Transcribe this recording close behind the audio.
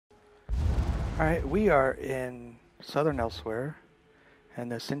Alright, we are in southern Elsewhere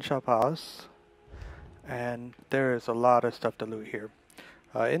and the Sincha Palace, and there is a lot of stuff to loot here.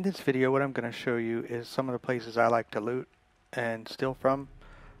 In this video, what I'm going to show you is some of the places I like to loot and steal from,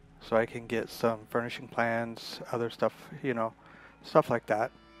 so I can get some furnishing plans, other stuff, stuff like that.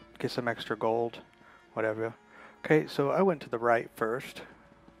 Get some extra gold, whatever. Okay, so I went to the right first,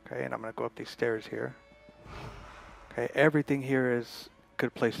 okay, and I'm going to go up these stairs here. Okay, everything here is a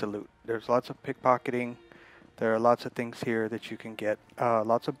good place to loot. There's lots of pickpocketing. There are lots of things here that you can get.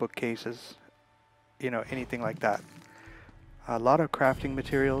 Lots of bookcases, anything like that. A lot of crafting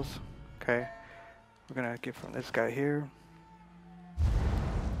materials. Okay, we're gonna get from this guy here.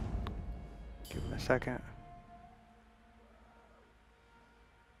 Give him a second.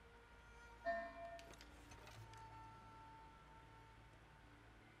 I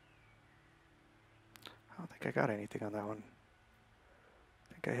don't think I got anything on that one.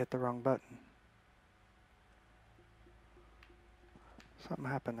 I think I hit the wrong button. Something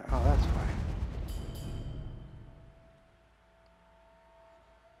happened there. Oh, that's fine.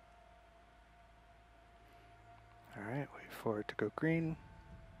 Alright, wait for it to go green.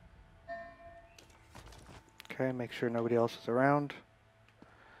 Okay, make sure nobody else is around.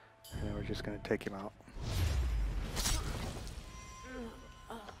 And then we're just going to take him out.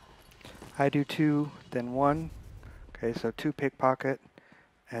 I do 2, then 1. Okay, so 2 pickpocket,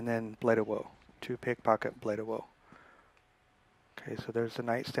 and then Blade of Woe. 2 pickpocket, Blade of Woe. Okay, so there's the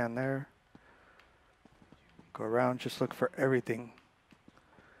nightstand there. Go around, just look for everything.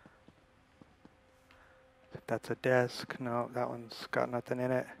 If that's a desk, no, that one's got nothing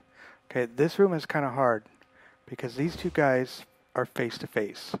in it. Okay, this room is kind of hard because these two guys are face to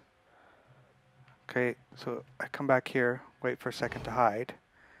face. Okay, so I come back here, wait for a second to hide.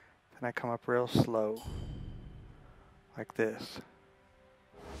 Then I come up real slow, like this.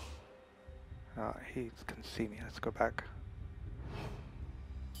 He can see me. Let's go back.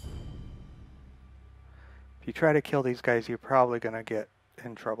 If you try to kill these guys, you're probably going to get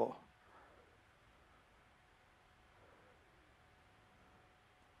in trouble.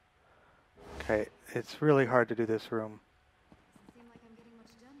 Okay, it's really hard to do this room.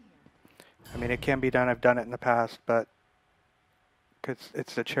 I mean, it can be done. I've done it in the past, but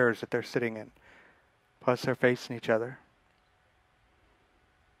it's the chairs that they're sitting in. Plus, they're facing each other.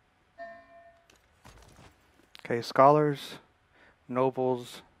 Okay, scholars,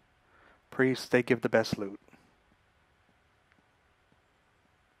 nobles, priests, they give the best loot.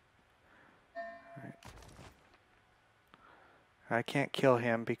 Right. I can't kill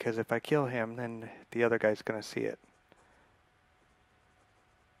him because if I kill him, then the other guy's going to see it.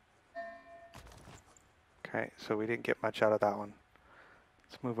 Okay, so we didn't get much out of that one.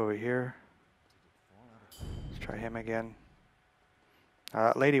 Let's move over here. Let's try him again.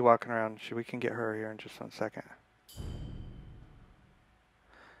 That lady walking around, we can get her here in just 1 second.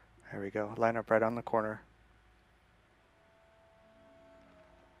 There we go. Line up right on the corner.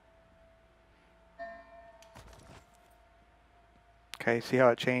 Okay, see how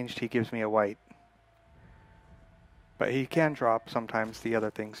it changed? He gives me a white. But he can drop sometimes the other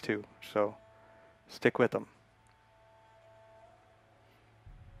things too, so stick with him.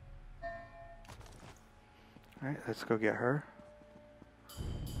 Alright, let's go get her.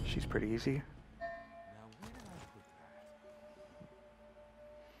 She's pretty easy.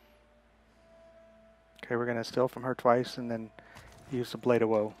 Okay, we're going to steal from her twice and then use the Blade of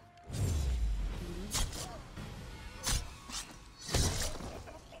Woe.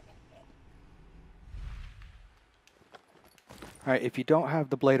 Alright, if you don't have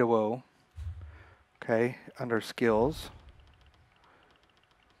the Blade of Woe, okay, under skills,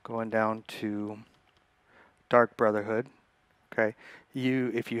 going down to Dark Brotherhood, okay,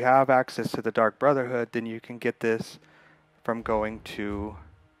 if you have access to the Dark Brotherhood, then you can get this from going to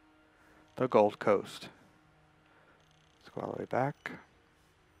the Gold Coast. Let's go all the way back.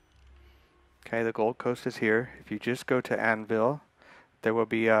 Okay, the Gold Coast is here. If you just go to Anvil, there will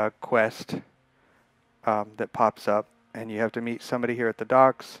be a quest that pops up, and you have to meet somebody here at the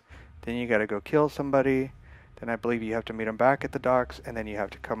docks. Then you got to go kill somebody. Then I believe you have to meet him back at the docks, and then you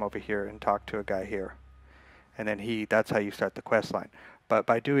have to come over here and talk to a guy here. And then that's how you start the quest line. But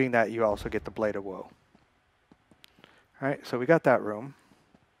by doing that, you also get the Blade of Woe. Alright, so we got that room.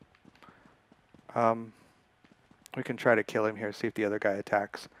 We can try to kill him here, see if the other guy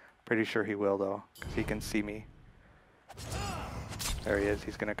attacks. Pretty sure he will, though, because he can see me. There he is.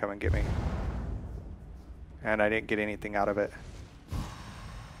 He's going to come and get me. And I didn't get anything out of it.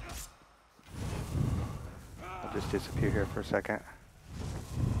 I'll just disappear here for a second.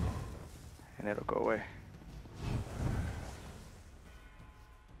 And it'll go away.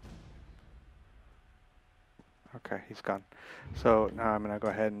 Okay, he's gone. So now I'm going to go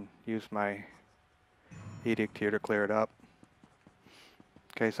ahead and use my edict here to clear it up.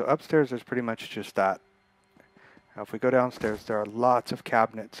 Okay, so upstairs is pretty much just that. Now if we go downstairs, there are lots of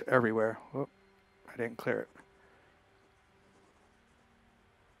cabinets everywhere. Whoop, I didn't clear it.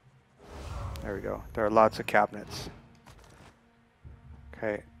 There we go. There are lots of cabinets.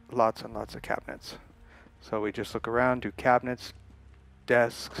 Okay, lots and lots of cabinets. So we just look around, do cabinets,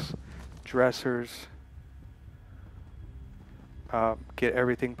 desks, dressers, get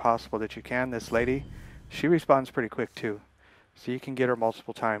everything possible that you can. This lady, she respawns pretty quick too. So you can get her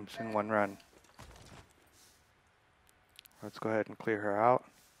multiple times in one run. Let's go ahead and clear her out.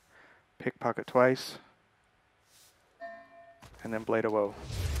 Pickpocket twice. And then Blade of Woe.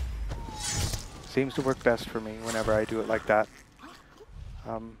 Seems to work best for me whenever I do it like that.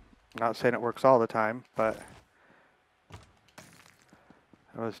 Not saying it works all the time, but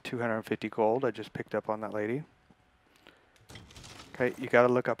that was 250 gold I just picked up on that lady. Okay, you gotta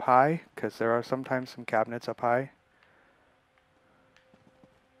look up high, because there are sometimes some cabinets up high.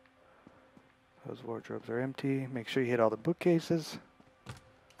 Those wardrobes are empty. Make sure you hit all the bookcases.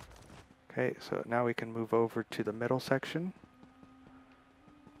 Okay, so now we can move over to the middle section.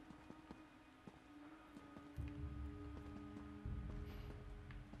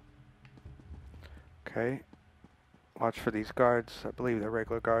 Okay, watch for these guards. I believe they're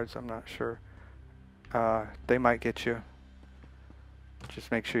regular guards, I'm not sure. They might get you.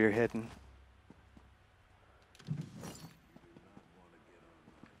 Just make sure you're hidden.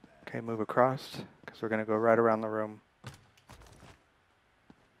 Okay, move across, because we're going to go right around the room.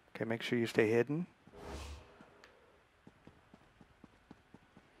 Okay, make sure you stay hidden.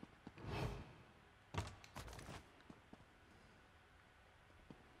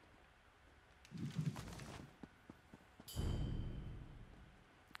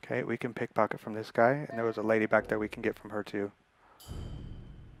 Okay, we can pickpocket from this guy, and there was a lady back there we can get from her too.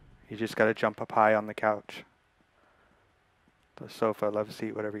 You just got to jump up high on the couch. The sofa, love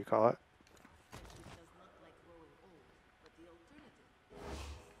seat, whatever you call it.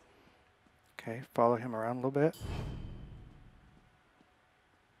 Okay, follow him around a little bit.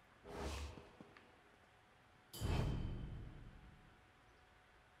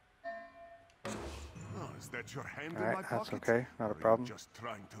 That your hand All right, in my that's pocket? okay, not a problem. Just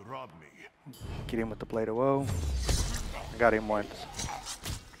trying to rob me. Get him with the Blade of Woe. I got him once,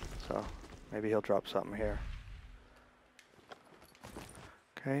 so maybe he'll drop something here.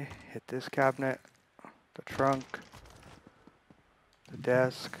 Okay, hit this cabinet, the trunk, the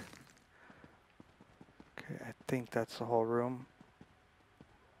desk. Okay, I think that's the whole room.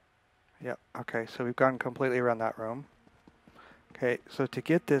 Yep, okay, so we've gone completely around that room. Okay, so to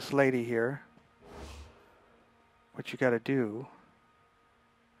get this lady here, what you gotta do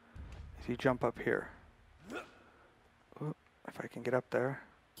is you jump up here. Oop, if I can get up there.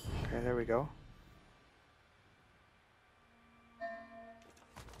 Okay, there we go.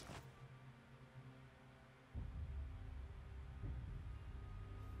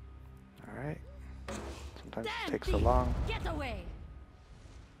 Alright. Sometimes it takes so long. Get away!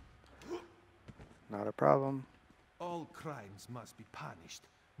 Not a problem. All crimes must be punished,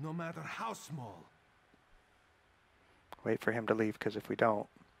 no matter how small. Wait for him to leave, because if we don't,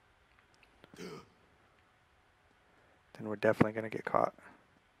 then we're definitely going to get caught.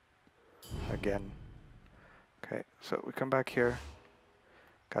 Again. Okay, so we come back here.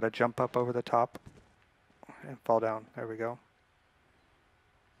 Gotta jump up over the top and fall down. There we go.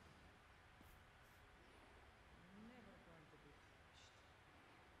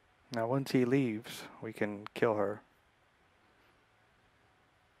 Now once he leaves, we can kill her.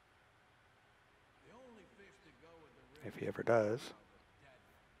 If he ever does.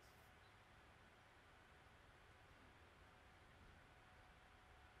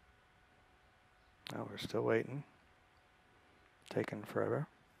 Oh, we're still waiting. Taking forever.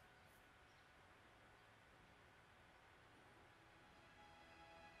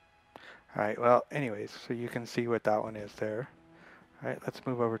 Alright, well, anyways, so you can see what that one is there. Alright, let's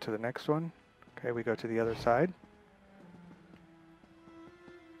move over to the next one. Okay, we go to the other side.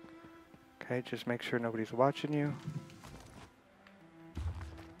 Okay, just make sure nobody's watching you.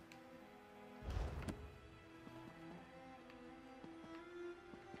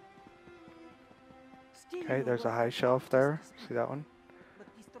 Okay, there's a high shelf there. See that one? But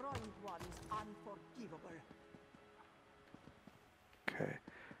destroying one is unforgivable. Okay.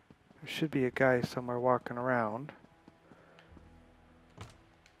 There should be a guy somewhere walking around.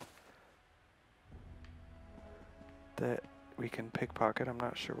 That we can pickpocket. I'm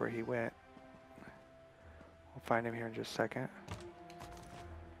not sure where he went. We'll find him here in just a second.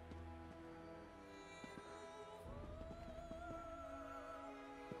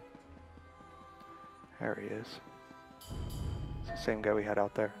 There he is. It's the same guy we had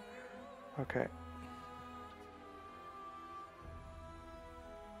out there. Okay.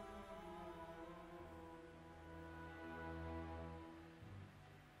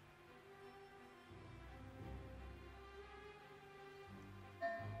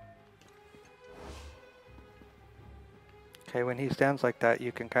 Okay, when he stands like that,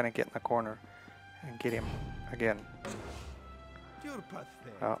 you can kind of get in the corner and get him again. You're pathetic.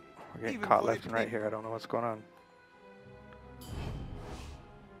 Oh, we're getting Even caught for left a and right pimp. here. I don't know what's going on.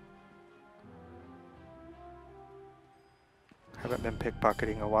 Haven't been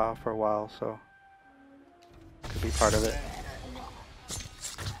pickpocketing for a while, so could be part of it.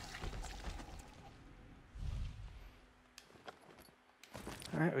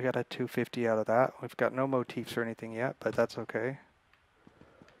 Alright, we got a 250 out of that. We've got no motifs or anything yet, but that's okay.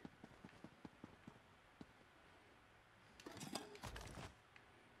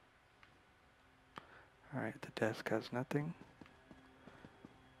 Alright, the desk has nothing.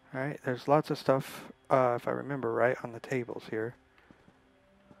 Alright, there's lots of stuff, if I remember right, on the tables here.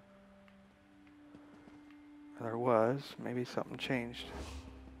 There was. Maybe something changed.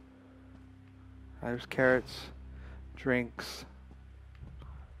 There's carrots, drinks,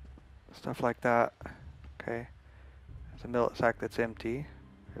 stuff like that. Okay. There's a millet sack that's empty.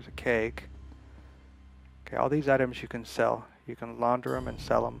 There's a keg. Okay, all these items you can sell. You can launder them and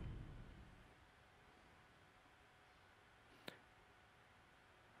sell them.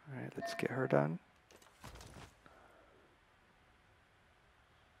 Alright, let's get her done.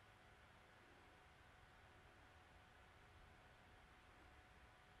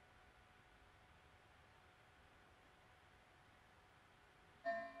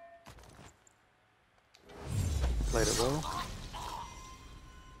 Let it roll.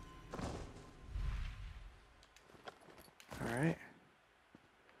 Alright.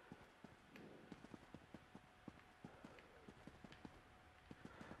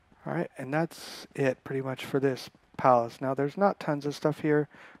 Alright, and that's it pretty much for this palace. Now there's not tons of stuff here,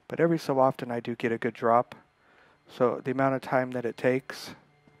 but every so often I do get a good drop. So the amount of time that it takes,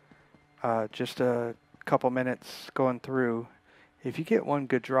 just a couple minutes going through, if you get one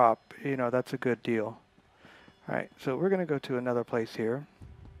good drop, you know, that's a good deal. Alright, so we're going to go to another place here.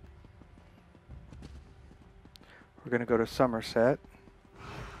 We're going to go to Somerset.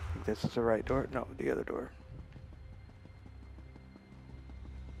 I think this is the right door. No, the other door.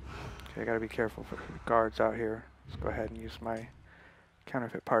 Okay, I gotta be careful for the guards out here. Let's go ahead and use my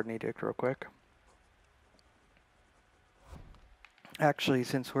counterfeit pardon edict real quick. Actually,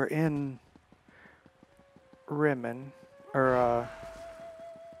 since we're in Rimmon, or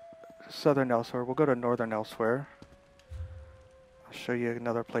Southern Elsewhere, we'll go to Northern Elsewhere. I'll show you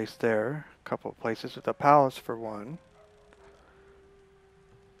another place there. A couple of places with a palace for one.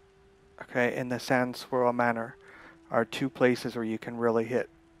 Okay, and the Sand Swirl Manor are two places where you can really hit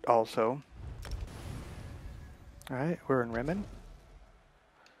also. Alright, we're in Rimmon.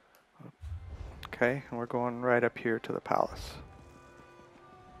 Okay, and we're going right up here to the palace.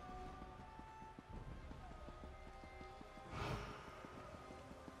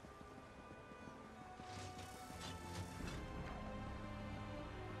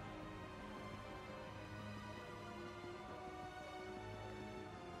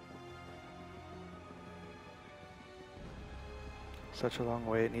 Such a long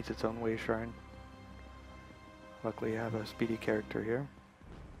way, it needs its own way shrine. Luckily, I have a speedy character here.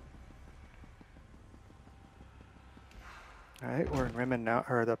 Alright, we're in Rimmon now,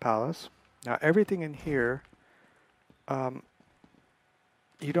 or the palace. Now, everything in here,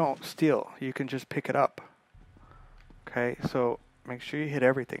 you don't steal. You can just pick it up. Okay, so make sure you hit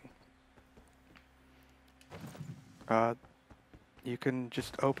everything. You can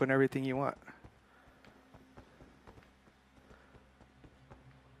just open everything you want.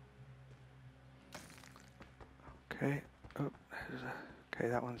 Okay. Oh, okay,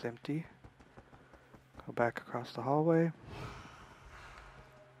 that one's empty. Go back across the hallway.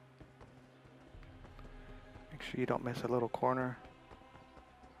 Make sure you don't miss a little corner.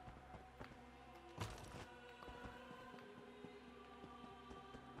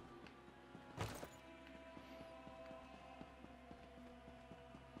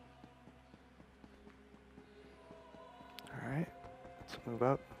 Alright, let's move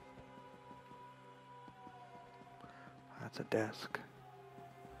up. That's a desk.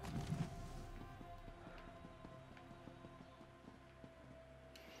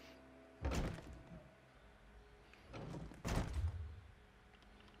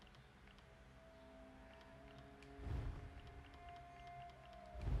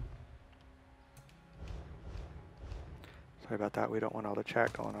 Sorry about that, we don't want all the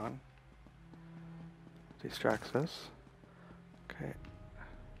chat going on. Distracts us. Okay.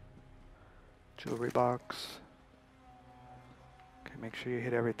 Jewelry box. Okay, make sure you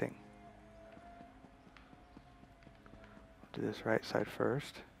hit everything. Do this right side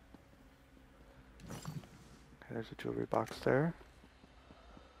first. Okay, there's a jewelry box there.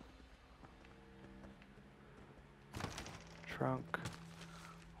 Trunk.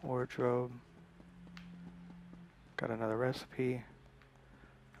 Wardrobe. Got another recipe.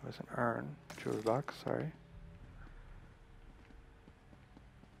 It was an urn. Jewelry box, sorry.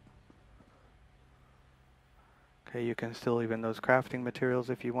 Okay, you can still leave in those crafting materials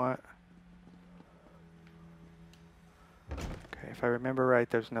if you want. Okay, if I remember right,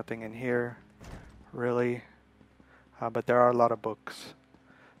 there's nothing in here, really. But there are a lot of books.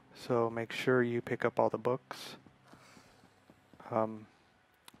 So make sure you pick up all the books.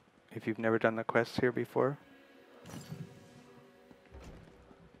 If you've never done the quests here before.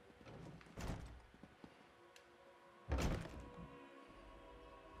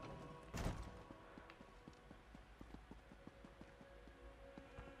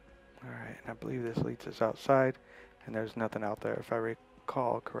 Alright, and I believe this leads us outside, and there's nothing out there if I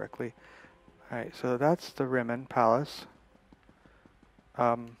recall correctly. Alright, so that's the Rimmon Palace.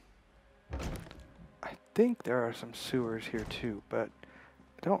 I think there are some sewers here too, but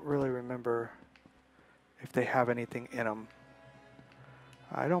I don't really remember if they have anything in them.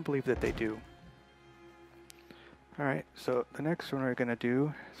 I don't believe that they do. Alright, so the next one we're going to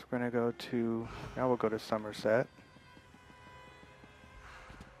do is we're going to go to, now we'll go to Somerset.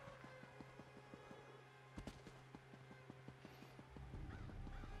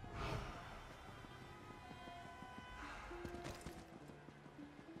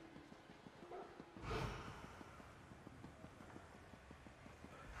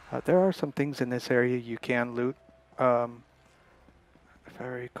 There are some things in this area you can loot. If I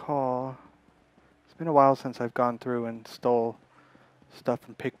recall, it's been a while since I've gone through and stole stuff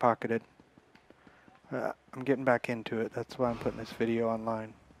and pickpocketed. I'm getting back into it. That's why I'm putting this video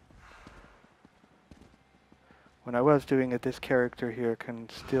online. When I was doing it, this character here can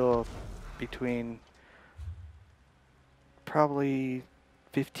steal between probably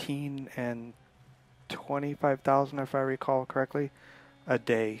 15 and 25,000, if I recall correctly, a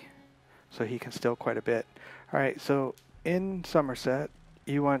day. So he can steal quite a bit. Alright, so in Somerset,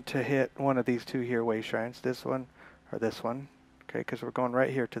 you want to hit one of these two here way shrines. This one or this one. Okay, because we're going right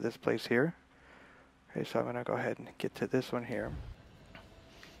here to this place here. Okay, so I'm going to go ahead and get to this one here.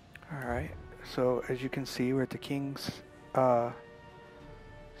 Alright, so as you can see, we're at the King's... sorry,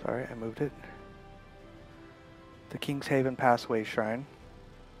 I moved it. The King's Haven Pass Way Shrine.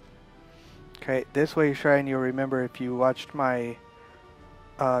 Okay, this way shrine, you'll remember if you watched my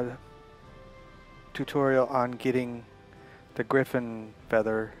tutorial on getting the griffin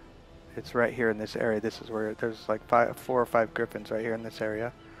feather. It's right here in this area. This is where there's like 4 or 5 griffins right here in this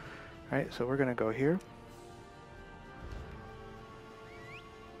area. Alright, so we're going to go here.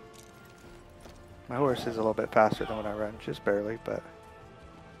 My horse is a little bit faster than when I run, just barely, but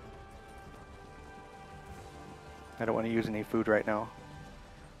I don't want to use any food right now.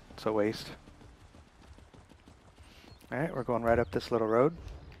 It's a waste. Alright, we're going right up this little road.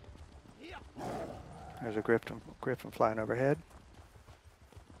 There's a griffin flying overhead.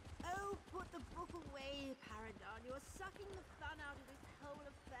 Oh, put the book away, Paradon. You're sucking the fun out of this whole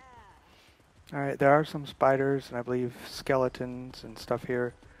affair. Alright, there are some spiders and I believe skeletons and stuff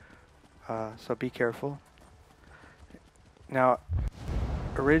here. So be careful. Now,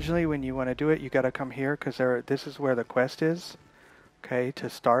 originally when you want to do it, you got to come here because this is where the quest is. Okay, to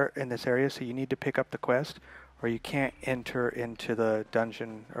start in this area, so you need to pick up the quest or you can't enter into the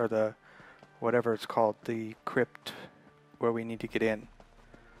dungeon or the whatever it's called, the crypt where we need to get in.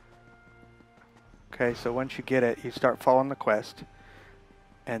 Okay, so once you get it, you start following the quest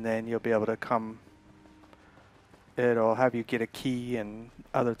and then you'll be able to come. It'll have you get a key and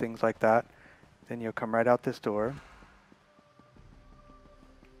other things like that. Then you'll come right out this door.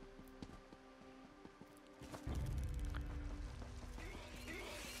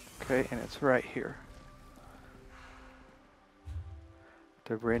 Okay, and it's right here.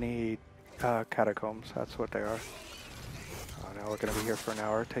 The Rennie catacombs, that's what they are. Oh, now we're going to be here for an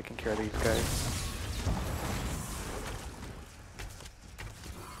hour taking care of these guys.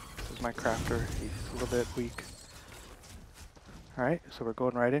 This is my crafter. He's a little bit weak. Alright, so we're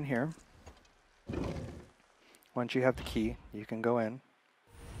going right in here. Once you have the key, you can go in.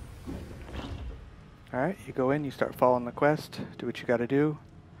 Alright, you go in, you start following the quest, do what you got to do.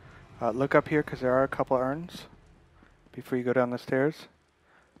 Look up here because there are a couple urns before you go down the stairs.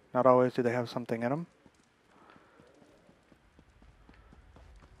 Not always do they have something in them.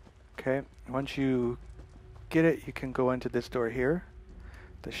 Okay, once you get it, you can go into this door here,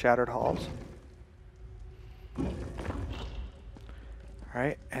 the Shattered Halls.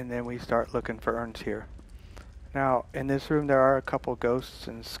 Alright, and then we start looking for urns here. Now, in this room there are a couple ghosts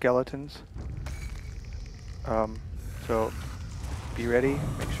and skeletons. So, be ready.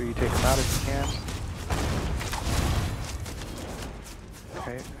 Make sure you take them out if you can.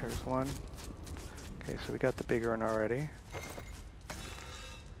 Okay, there's one. Okay, so we got the big urn already.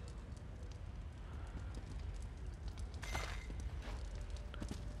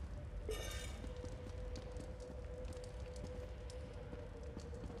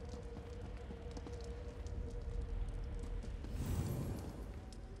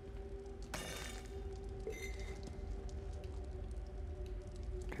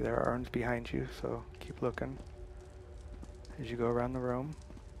 Okay, there are urns behind you, so keep looking as you go around the room.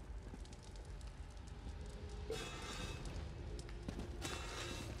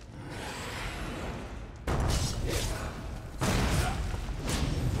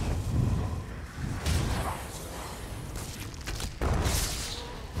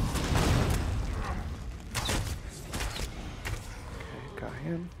 Okay, got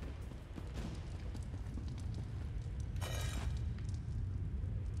him.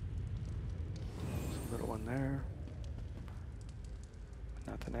 There's a little one there.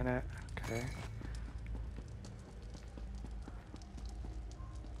 Nothing in it. Okay.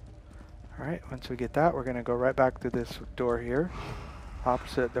 Alright, once we get that, we're going to go right back to this door here.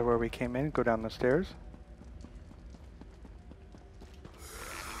 Opposite to where we came in, go down the stairs.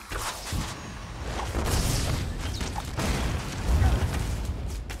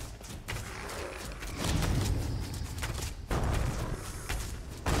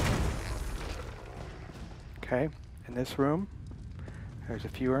 Okay, in this room, there's a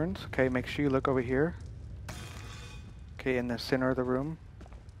few urns. Okay, make sure you look over here. Okay, in the center of the room,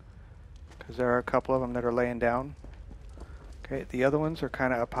 because there are a couple of them that are laying down. Okay, the other ones are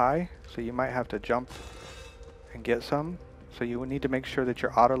kind of up high, so you might have to jump and get some. So you will need to make sure that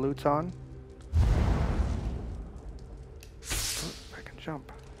your auto loot's on. Oh, I can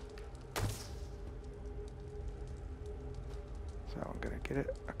jump. So I'm gonna get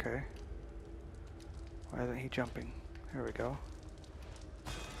it. Okay. Why isn't he jumping? There we go.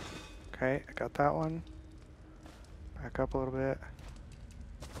 Okay, I got that one. Back up a little bit.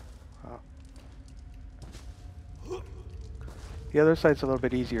 Oh. The other side's a little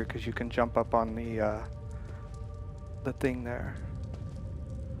bit easier because you can jump up on the thing there.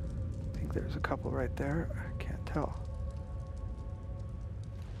 I think there's a couple right there. I can't tell.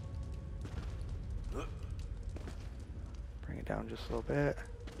 Bring it down just a little bit.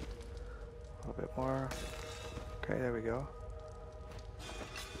 A little bit more. Okay, there we go.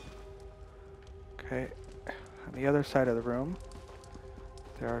 Okay, on the other side of the room,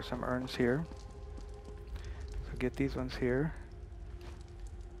 there are some urns here. So get these ones here.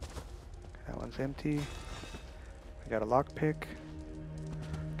 That one's empty. We got a lockpick.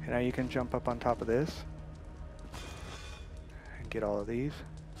 Okay, now you can jump up on top of this and get all of these.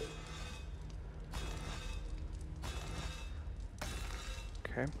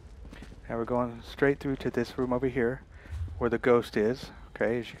 Okay, now we're going straight through to this room over here where the ghost is.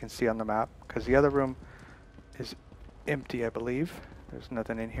 Okay, as you can see on the map, because the other room is empty, I believe. There's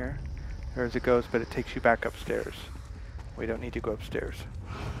nothing in here. There's a ghost, but it takes you back upstairs. We don't need to go upstairs.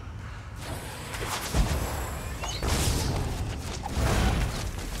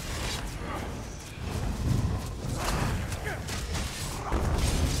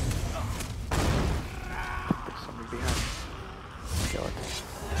 There's somebody behind me. Skeleton.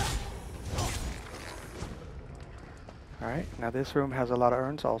 Alright, now this room has a lot of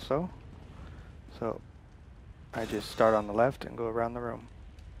urns also. So I just start on the left and go around the room.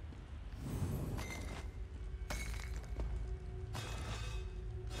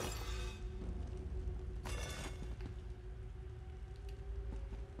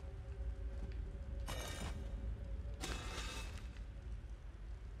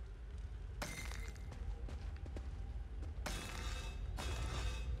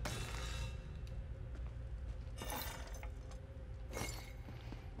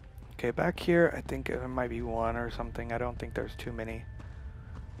 Okay, back here, I think there might be one or something. I don't think there's too many.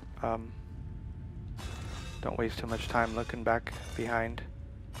 Don't waste too much time looking back behind.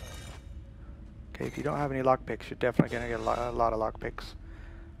 Okay, if you don't have any lockpicks, you're definitely going to get a lot of lockpicks.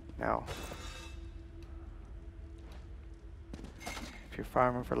 Now, if you're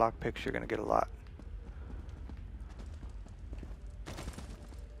farming for lockpicks, you're going to get a lot.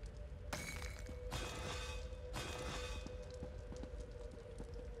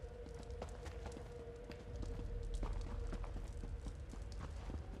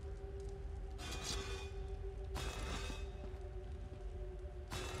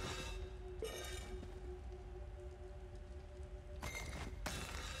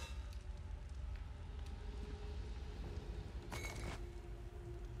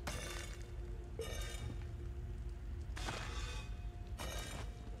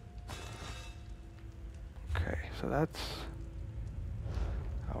 so that's...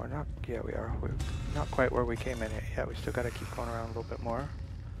 Oh, we're not... Yeah, we are. We're not quite where we came in yet. Yeah, we still got to keep going around a little bit more.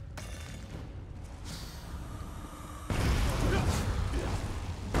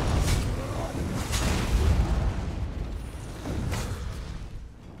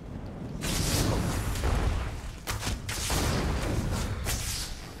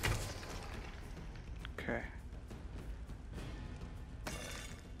 Okay.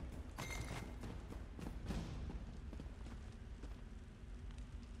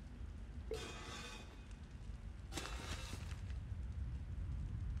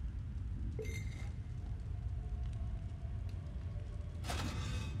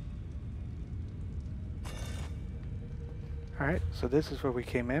 Alright, so this is where we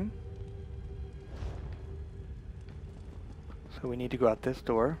came in. So we need to go out this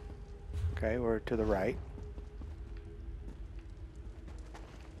door. Okay, we're to the right.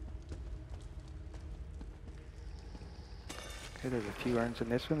 Okay, there's a few urns in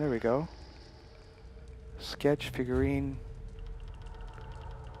this one. There we go. Sketch, figurine.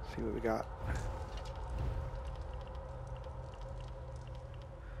 Let's see what we got.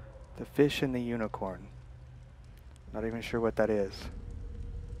 The fish and the unicorn. Not even sure what that is.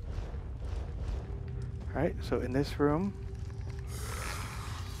 Alright, so in this room,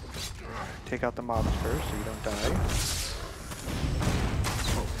 take out the mobs first so you don't die.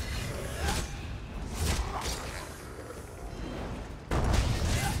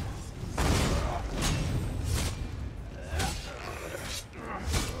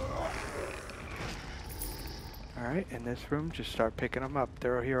 Alright, in this room, just start picking them up.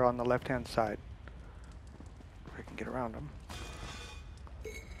 They're here on the left-hand side. If I can get around them.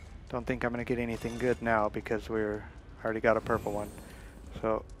 Don't think I'm going to get anything good now because we're already got a purple one.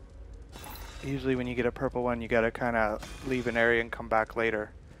 So, usually when you get a purple one, you got to kind of leave an area and come back later.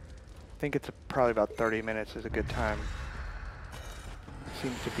 I think it's probably about 30 minutes is a good time.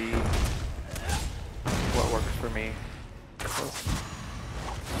 Seems to be what works for me. So.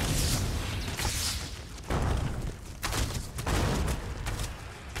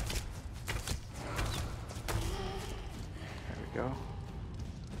 Go.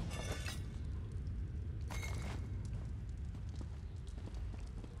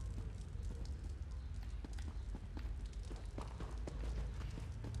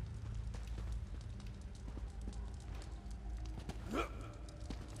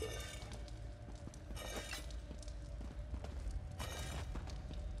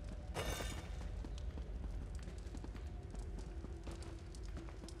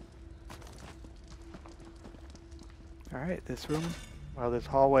 Alright, this room, well, this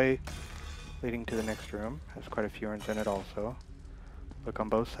hallway leading to the next room has quite a few urns in it also. Look on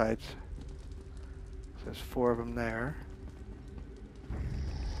both sides. There's 4 of them there.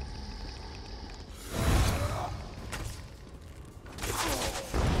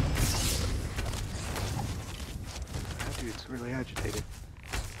 That dude's really agitated.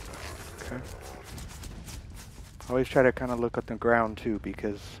 Okay. Always try to kind of look at the ground too,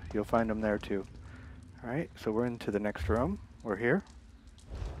 because you'll find them there too. Alright, so we're into the next room. We're here.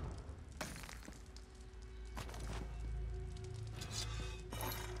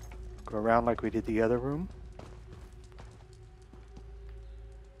 Go around like we did the other room.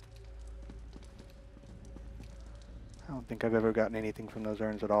 I don't think I've ever gotten anything from those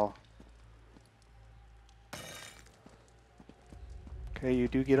urns at all. Okay, you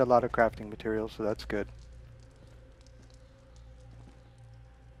do get a lot of crafting materials, so that's good.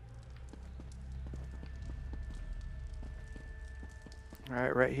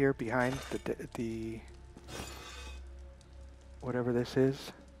 Alright, right here behind the whatever this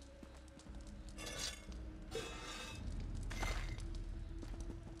is.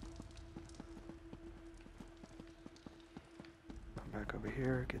 Come back over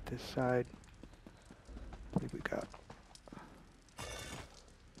here, get this side. I believe we got.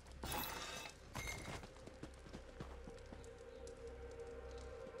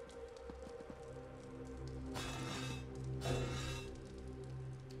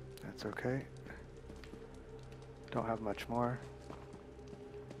 That's okay. Don't have much more.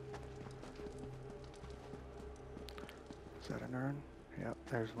 Is that an urn? Yep,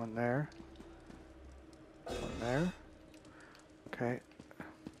 there's one there. One there. Okay.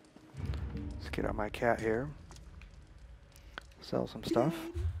 Let's get out my cat here. Sell some stuff.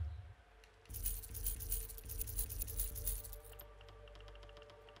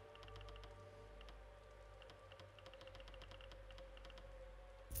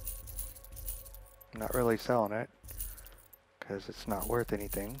 I'm not really selling it because it's not worth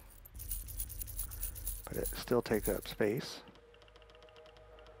anything, but it still takes up space.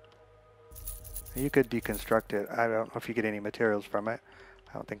 You could deconstruct it. I don't know if you get any materials from it.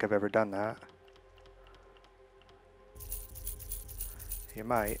 I don't think I've ever done that. You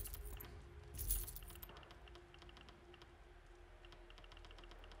might.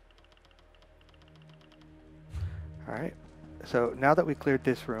 Alright, so now that we cleared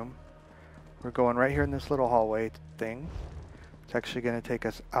this room, we're going right here in this little hallway thing. It's actually going to take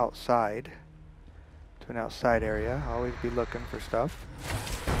us outside to an outside area. Always be looking for stuff.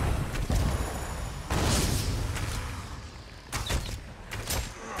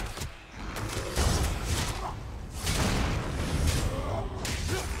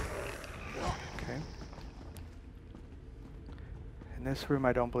 Okay. In this room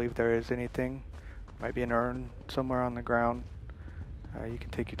I don't believe there is anything. Might be an urn somewhere on the ground. You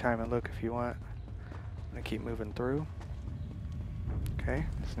can take your time and look if you want. I'm going to keep moving through. Okay,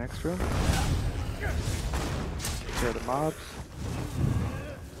 this next room. Take care of the mobs.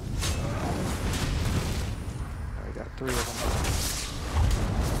 Oh, we got 3 of them.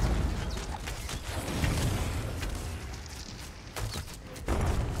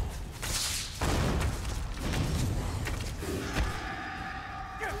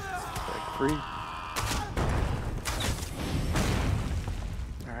 Break free.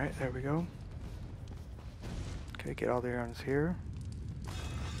 Alright, there we go. Okay, get all the urns here.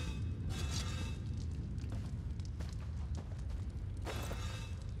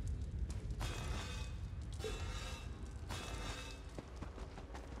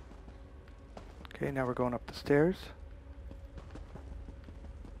 Okay, now we're going up the stairs.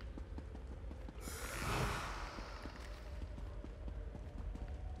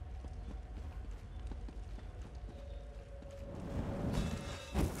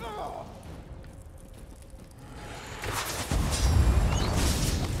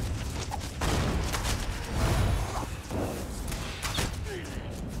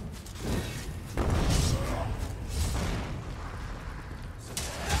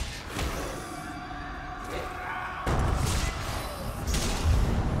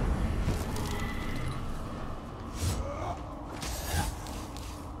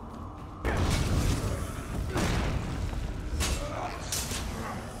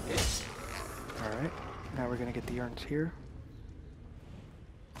 Alright, now we're going to get the urns here.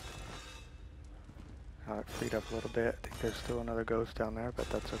 It freed up a little bit. I think there's still another ghost down there, but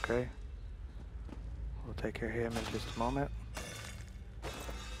that's okay. We'll take care of him in just a moment.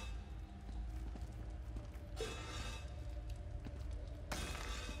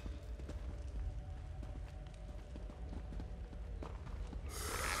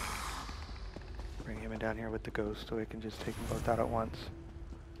 Bring him in down here with the ghost so we can just take them both out at once.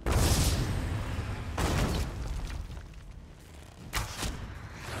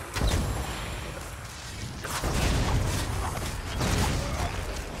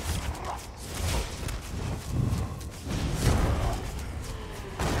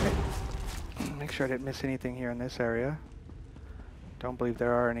 Make sure I didn't miss anything here in this area. Don't believe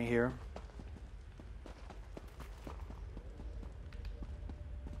there are any here.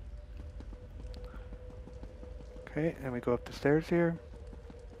 Okay, and we go up the stairs here.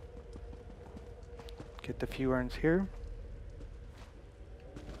 Get the few urns here.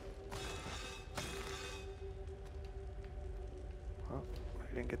 Oh,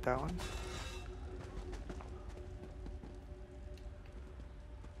 I didn't get that one.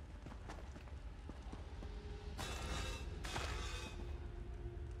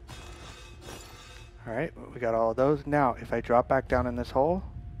 Alright, we got all of those. Now, if I drop back down in this hole,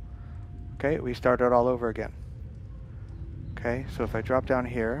 okay, we start it all over again. Okay, so if I drop down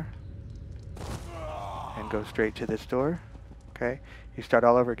here and go straight to this door, okay, you start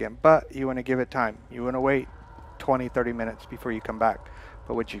all over again. But you want to give it time. You want to wait 20-30 minutes before you come back.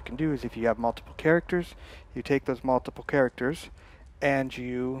 But what you can do is if you have multiple characters, you take those multiple characters and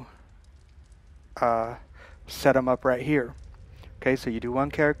you set them up right here. Okay, so you do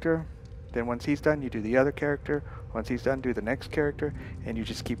one character, then once he's done, you do the other character. Once he's done, do the next character, and you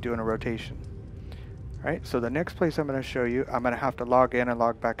just keep doing a rotation. Alright, so the next place I'm going to show you, I'm going to have to log in and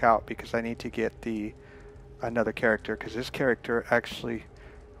log back out because I need to get another character, because this character actually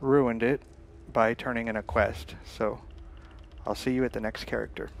ruined it by turning in a quest. So I'll see you at the next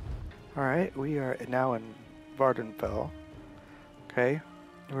character. Alright, we are now in Vardenfell. Okay,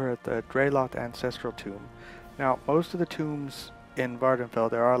 we're at the Dreyloth Ancestral Tomb. Now, most of the tombs in Vardenfell,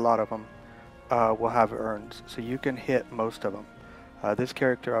 there are a lot of them, will have urns, so you can hit most of them. This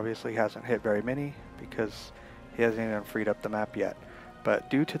character obviously hasn't hit very many because he hasn't even freed up the map yet. But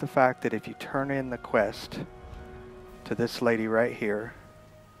due to the fact that if you turn in the quest to this lady right here,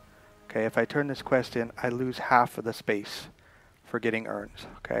 okay, if I turn this quest in, I lose half of the space for getting urns.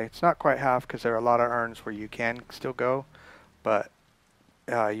 Okay, it's not quite half because there are a lot of urns where you can still go, but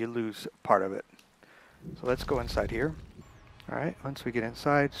you lose part of it. So let's go inside here. Alright, once we get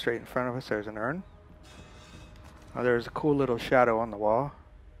inside, straight in front of us there's an urn. Now there's a cool little shadow on the wall.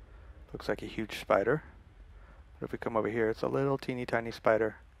 Looks like a huge spider. But if we come over here, it's a little teeny tiny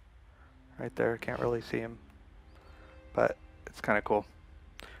spider. Right there, can't really see him. But it's kind of cool.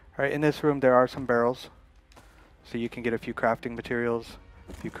 Alright, in this room there are some barrels. So you can get a few crafting materials,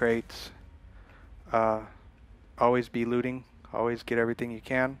 a few crates. Always be looting. Always get everything you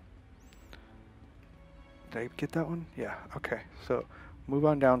can. Did I get that one? Yeah, okay. So move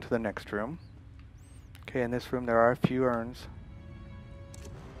on down to the next room. Okay, in this room there are a few urns.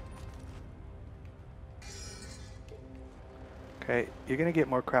 Okay, you're going to get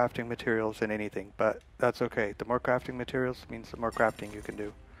more crafting materials than anything, but that's okay. The more crafting materials means the more crafting you can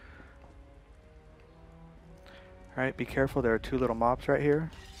do. Alright, be careful. There are two little mobs right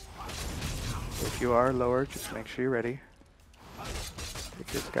here. So if you are lower, just make sure you're ready. Take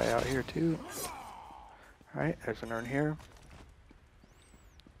this guy out here too. Alright, there's an urn here.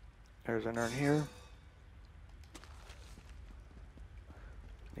 There's an urn here.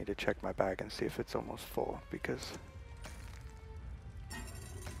 Need to check my bag and see if it's almost full, because I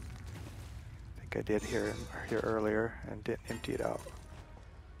think I did here earlier and didn't empty it out.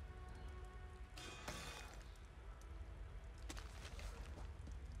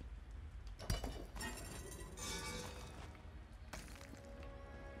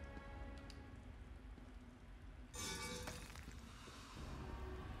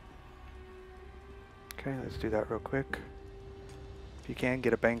 Okay, let's do that real quick. If you can,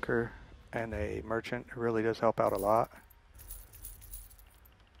 get a banker and a merchant. It really does help out a lot.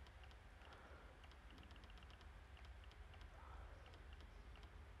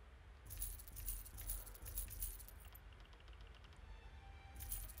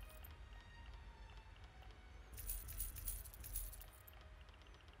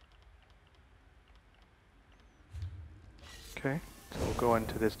 Okay, so we'll go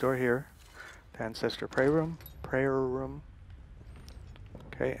into this door here. The Ancestor prayer room.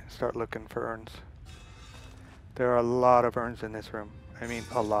 Okay, start looking for urns. There are a lot of urns in this room. I mean,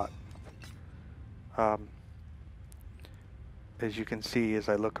 a lot. As you can see, as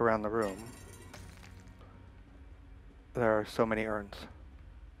I look around the room, there are so many urns.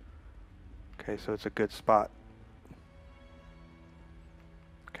 Okay, so it's a good spot.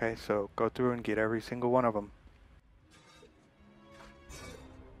 Okay, so go through and get every single one of them.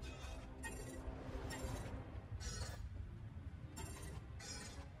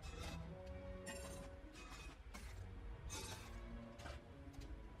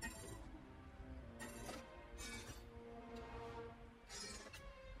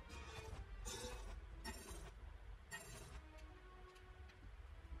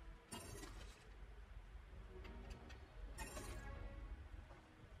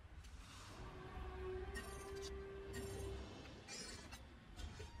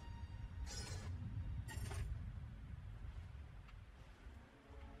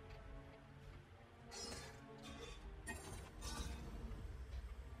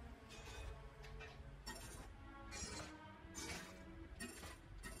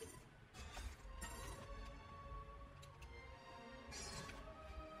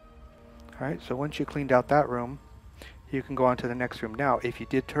 Alright, so once you cleaned out that room, you can go on to the next room. Now, if you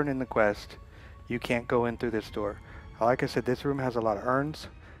did turn in the quest, you can't go in through this door. Like I said, this room has a lot of urns.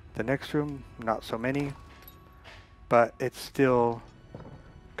 The next room, not so many, but it's still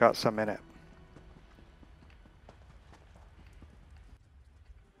got some in it.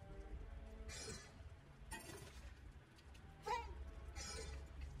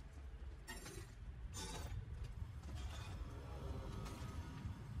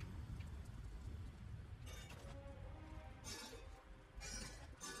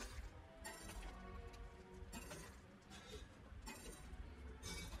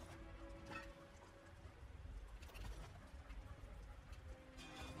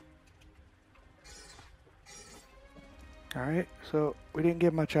 Alright, so we didn't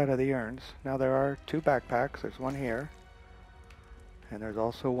get much out of the urns. Now there are two backpacks. There's one here, and there's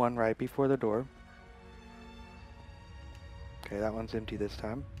also one right before the door. Okay, that one's empty this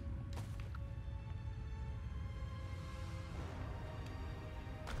time.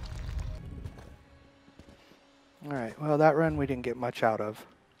 Alright, well that run we didn't get much out of.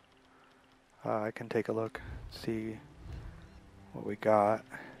 I can take a look, see what we got.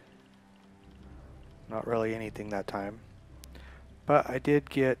 Not really anything that time. But I did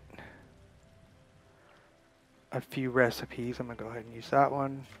get a few recipes. I'm going to go ahead and use that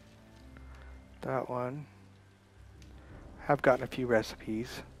one. That one. have gotten a few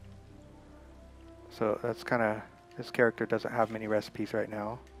recipes. So that's kind of, this character doesn't have many recipes right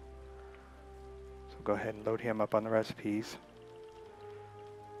now. So go ahead and load him up on the recipes.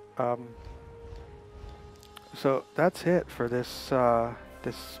 So that's it for this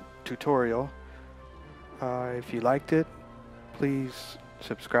this tutorial. If you liked it, please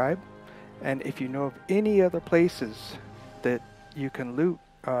subscribe. And if you know of any other places that you can loot,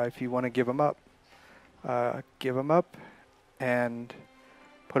 if you want to give them up and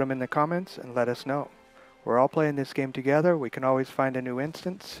put them in the comments and let us know. We're all playing this game together. We can always find a new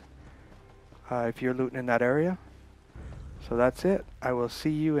instance if you're looting in that area. So that's it. I will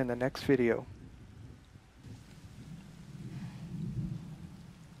see you in the next video.